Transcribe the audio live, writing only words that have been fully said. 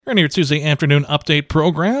In your Tuesday afternoon update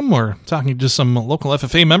program, we're talking to some local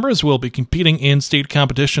FFA members who will be competing in state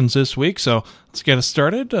competitions this week. So let's get us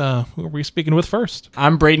started. Who are we speaking with first?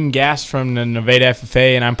 I'm Braden Gass from the Nevada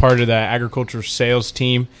FFA, and I'm part of the agriculture sales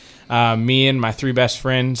team. Me and my three best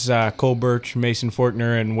friends, Cole Birch, Mason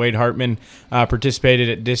Forkner, and Wade Hartman, participated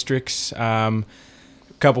at districts a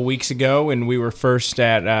couple weeks ago, and we were first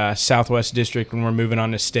at Southwest District when we're moving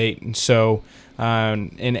on to state. And so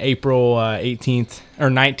in April 18th or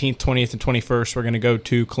 19th, 20th, and 21st, we're going to go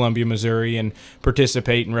to Columbia, Missouri, and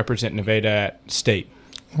participate and represent Nevada at state.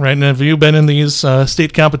 Right, and have you been in these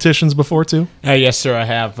state competitions before, too? Yes, sir, I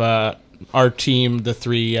have. Our team, the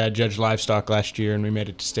three, judged livestock last year, and we made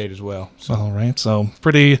it to state as well. So. All right, so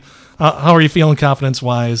pretty. How are you feeling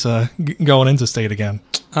confidence-wise going into state again?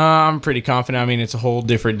 I'm pretty confident. I mean, it's a whole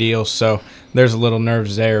different deal, so there's a little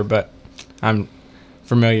nerves there, but I'm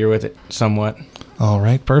familiar with it somewhat. All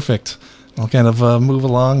right, perfect. I'll kind of move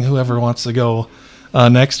along. Whoever wants to go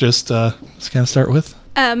next, just kind of start with.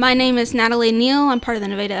 My name is Natalie Neal. I'm part of the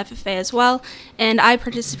Nevada FFA as well, and I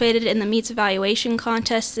participated in the meets evaluation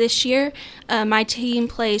contest this year. My team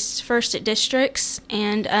placed first at districts,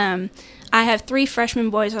 and I have three freshman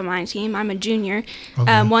boys on my team. I'm a junior.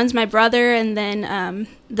 Okay. One's my brother, and then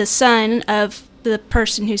the son of the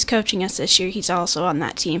person who's coaching us this year, he's also on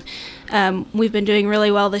that team. We've been doing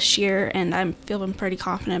really well this year, and I'm feeling pretty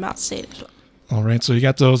confident about state as well. All right, so you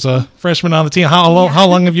got those freshmen on the team. How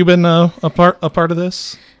long have you been a part of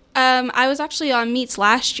this? I was actually on meets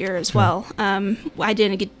last year as well. I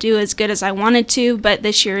didn't do as good as I wanted to, but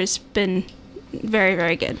this year has been very,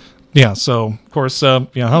 very good. Yeah. So of course, how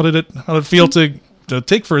did it feel to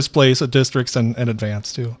take first place at districts and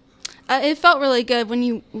advance too? It felt really good when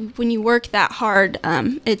you work that hard.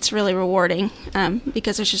 It's really rewarding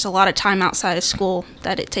because there's just a lot of time outside of school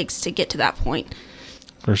that it takes to get to that point.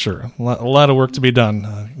 For sure. A lot of work to be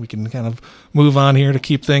done. We can kind of move on here to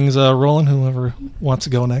keep things rolling. Whoever wants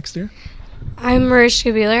to go next here. I'm Mariska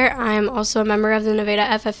Beeler. I'm also a member of the Nevada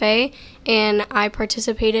FFA, and I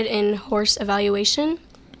participated in horse evaluation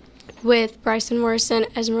with Bryson Morrison,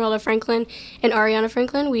 Esmeralda Franklin, and Ariana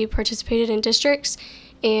Franklin. We participated in districts,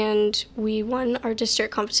 and we won our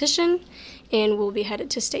district competition, and we'll be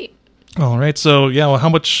headed to state. All right. So, how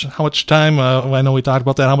much time, I know we talked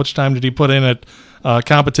about that, how much time did you put in at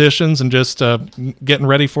competitions and just getting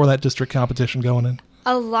ready for that district competition going in?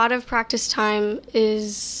 A lot of practice time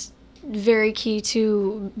is very key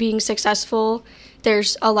to being successful.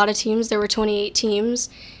 There's a lot of teams. There were 28 teams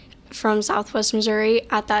from Southwest Missouri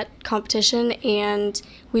at that competition, and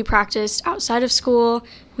we practiced outside of school.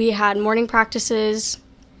 We had morning practices.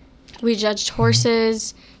 We judged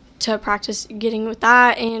horses to practice getting with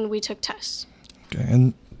that, and we took tests. Okay,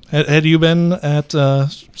 and had you been at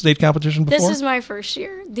state competition before? This is my first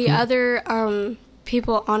year. The other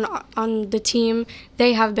people on the team,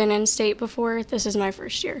 they have been in state before. This is my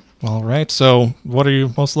first year. All right. So what are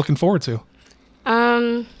you most looking forward to?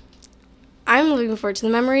 I'm looking forward to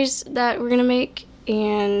the memories that we're going to make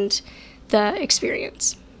and the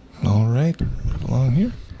experience. All right. Move along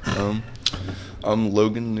here. I'm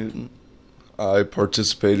Logan Newton. I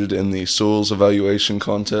participated in the Soils Evaluation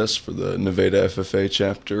Contest for the Nevada FFA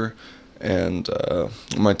chapter, and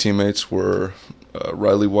my teammates were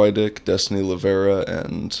Riley Wydick, Destiny Lavera,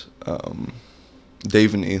 and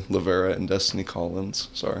Davany Lavera and Destiny Collins.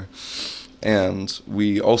 Sorry. And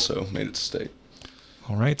we also made it to state.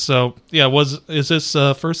 All right. So, is this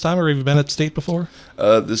first time, or have you been at state before?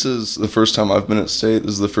 This is the first time I've been at state.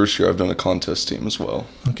 This is the first year I've done a contest team as well.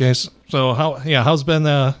 Okay. So how's been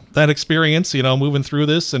that experience, moving through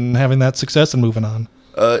this and having that success and moving on?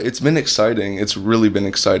 It's been exciting. It's really been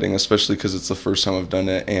exciting, especially because it's the first time I've done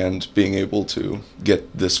it, and being able to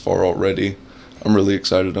get this far already. I'm really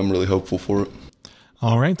excited. I'm really hopeful for it.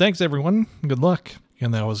 All right. Thanks, everyone. Good luck.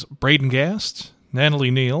 And that was Braden Gast,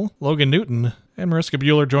 Natalie Neal, Logan Newton, and Mariska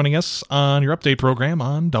Bueller joining us on your update program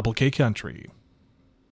on Double K Country.